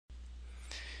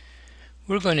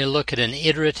We're going to look at an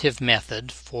iterative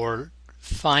method for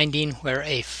finding where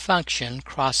a function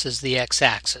crosses the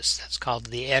x-axis. That's called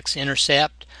the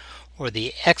x-intercept, or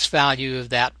the x-value of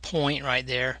that point right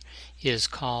there is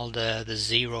called the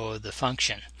zero of the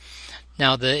function.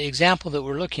 Now the example that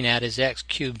we're looking at is x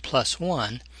cubed plus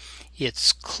 1.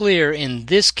 It's clear in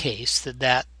this case that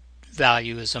that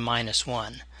value is a minus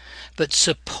 1. But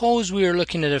suppose we were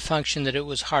looking at a function that it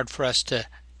was hard for us to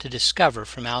discover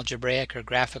from algebraic or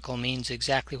graphical means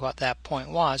exactly what that point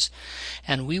was,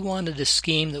 and we wanted a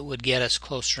scheme that would get us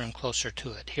closer and closer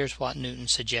to it. Here's what Newton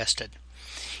suggested.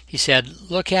 He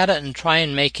said, look at it and try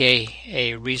and make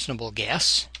a reasonable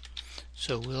guess.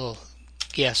 So we'll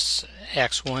guess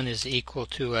x1 is equal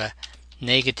to a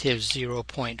negative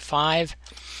 0.5.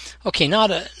 Okay, not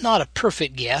a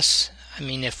perfect guess. I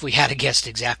mean, if we had guessed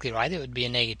exactly right, it would be a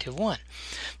negative 1.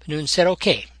 But Newton said,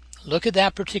 okay, look at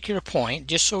that particular point.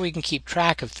 Just so we can keep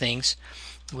track of things,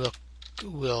 we'll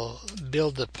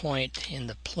build the point in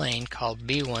the plane called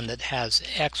B1 that has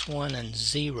x1 and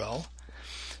 0.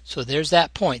 So there's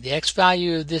that point. The x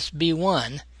value of this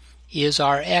B1 is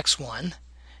our x1,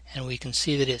 and we can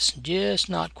see that it's just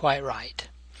not quite right.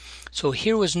 So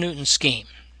here was Newton's scheme.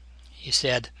 He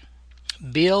said,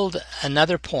 build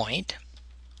another point.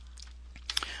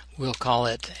 We'll call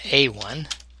it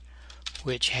A1,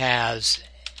 which has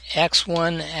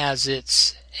x1 as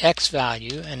its x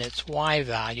value and its y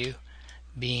value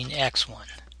being x1.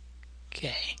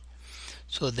 Okay,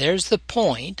 so there's the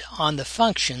point on the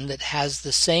function that has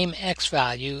the same x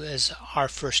value as our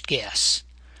first guess.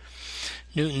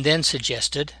 Newton then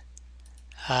suggested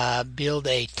build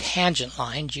a tangent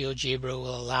line. GeoGebra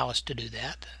will allow us to do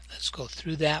that. Let's go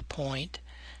through that point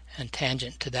and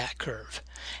tangent to that curve.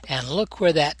 And look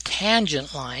where that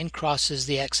tangent line crosses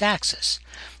the x-axis.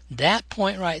 That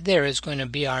point right there is going to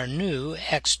be our new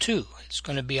x2. It's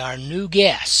going to be our new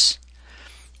guess.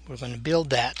 We're going to build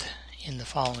that in the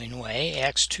following way.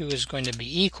 x2 is going to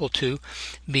be equal to,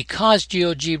 because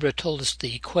GeoGebra told us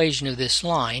the equation of this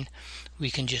line, we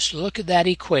can just look at that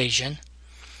equation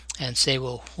and say,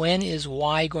 well, when is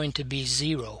y going to be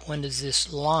 0? When does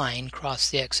this line cross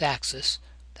the x-axis?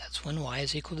 That's when y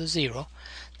is equal to 0.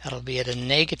 That'll be at a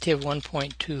negative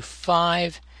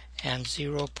 1.25 and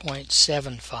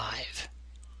 0.75.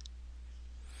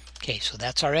 Okay, so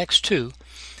that's our x2.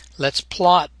 Let's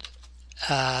plot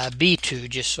B2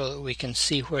 just so that we can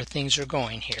see where things are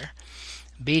going here.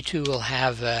 B2 will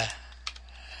have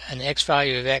an x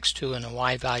value of x2 and a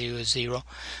y value of 0.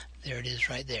 There it is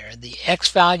right there. The x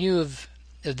value of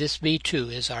this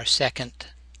B2 is our second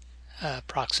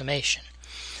approximation.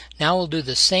 Now we'll do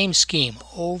the same scheme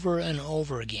over and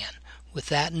over again. With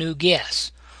that new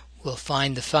guess, we'll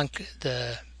find the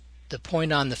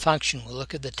point on the function. We'll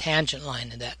look at the tangent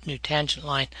line, and that new tangent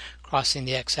line crossing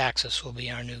the x-axis will be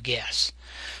our new guess.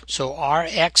 So our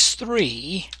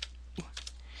x3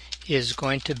 is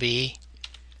going to be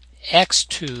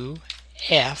x2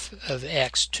 f of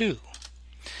x2.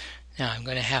 Now I'm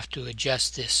going to have to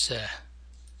adjust this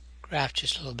graph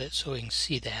just a little bit so we can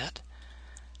see that.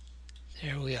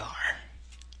 There we are.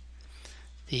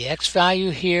 The x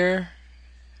value here,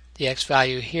 the x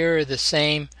value here are the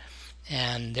same,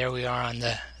 and there we are on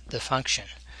the function.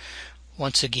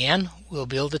 Once again, we'll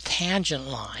build a tangent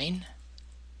line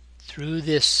through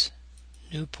this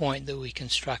new point that we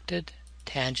constructed,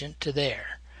 tangent to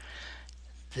there.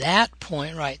 That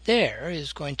point right there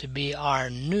is going to be our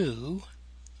new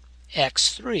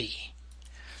x3.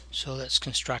 So let's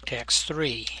construct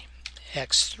x3.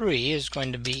 x3 is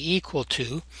going to be equal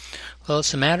to, well,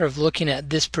 it's a matter of looking at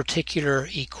this particular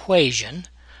equation,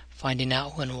 finding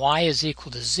out when y is equal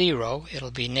to 0,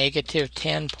 it'll be negative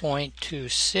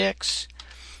 10.26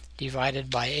 divided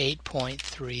by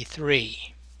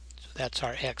 8.33. So that's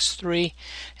our x3,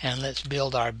 and let's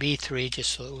build our b3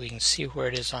 just so that we can see where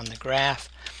it is on the graph.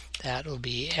 That will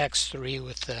be x3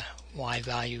 with the y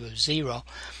value of 0.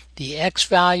 The x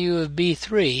value of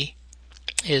b3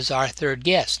 is our third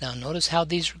guess. Now notice how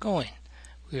these are going.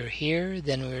 We're here,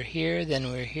 then we're here,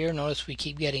 then we're here. Notice we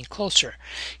keep getting closer.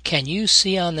 Can you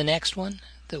see on the next one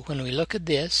that when we look at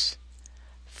this,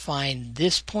 find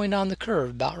this point on the curve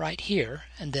about right here,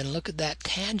 and then look at that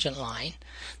tangent line,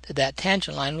 that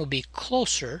tangent line will be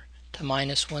closer to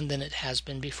 -1 than it has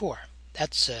been before.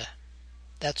 That's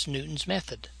Newton's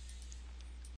method.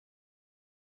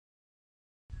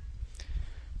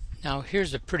 Now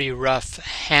here's a pretty rough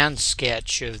hand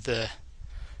sketch of the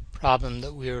problem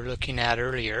that we were looking at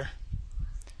earlier,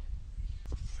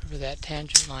 where that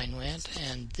tangent line went,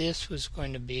 and this was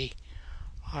going to be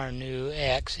our new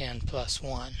x n plus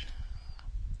 1.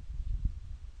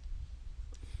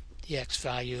 The x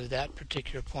value of that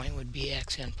particular point would be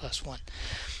xn plus 1.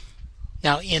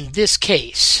 Now in this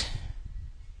case,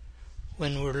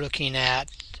 when we're looking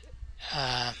at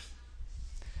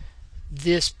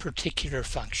this particular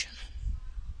function,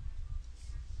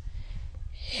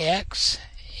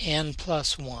 xn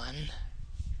plus 1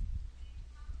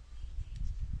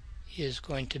 is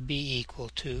going to be equal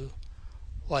to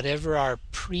whatever our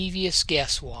previous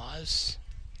guess was,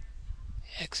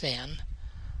 xn,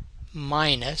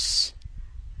 minus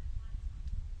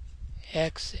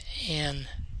xn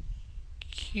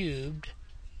cubed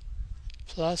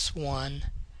plus 1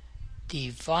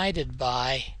 divided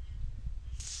by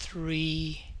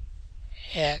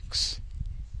 3x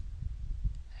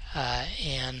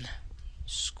n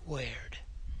squared.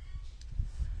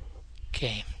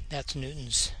 Okay, that's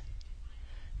Newton's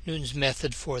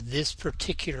method for this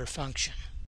particular function.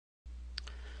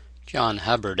 John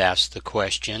Hubbard asked the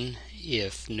question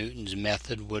if Newton's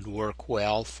method would work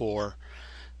well for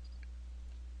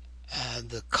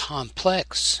the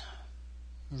complex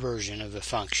version of a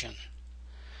function.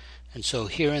 And so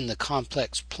here in the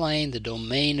complex plane, the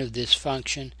domain of this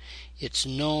function, it's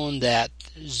known that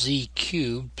z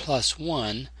cubed plus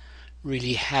 1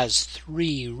 really has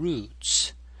 3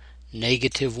 roots.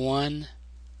 -1,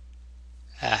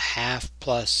 a half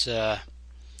plus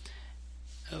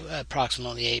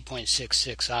approximately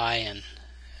 8.66i,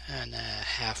 and a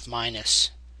half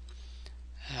minus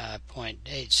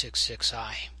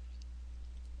 0.866i.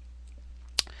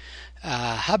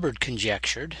 Hubbard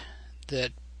conjectured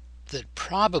that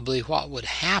probably what would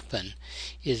happen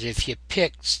is if you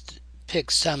pick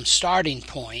some starting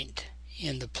point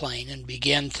in the plane and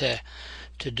begin to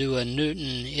do a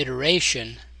Newton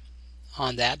iteration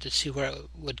on that to see where it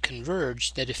would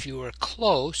converge, that if you were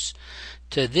close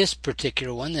to this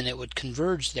particular one, then it would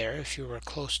converge there. If you were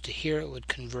close to here, it would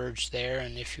converge there,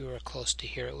 and if you were close to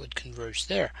here, it would converge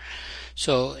there.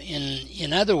 So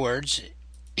in other words,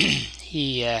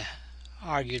 he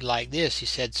argued like this. He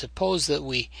said, suppose that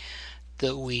we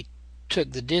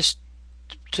took this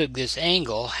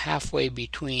angle halfway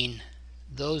between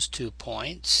those 2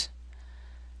 points.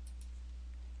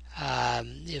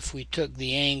 If we took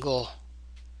the angle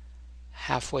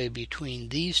halfway between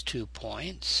these 2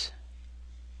 points,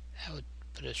 that would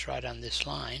put us right on this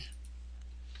line.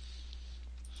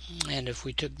 And if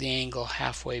we took the angle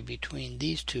halfway between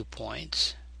these 2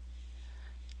 points,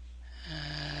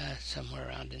 somewhere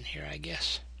around in here, I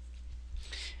guess.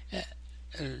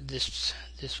 This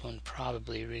one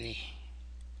probably really.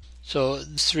 So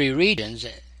 3 regions,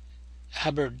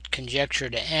 Hubbard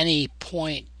conjectured any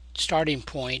starting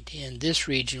point in this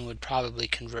region would probably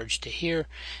converge to here,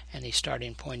 and a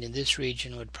starting point in this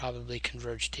region would probably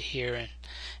converge to here, and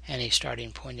any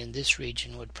starting point in this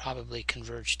region would probably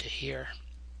converge to here.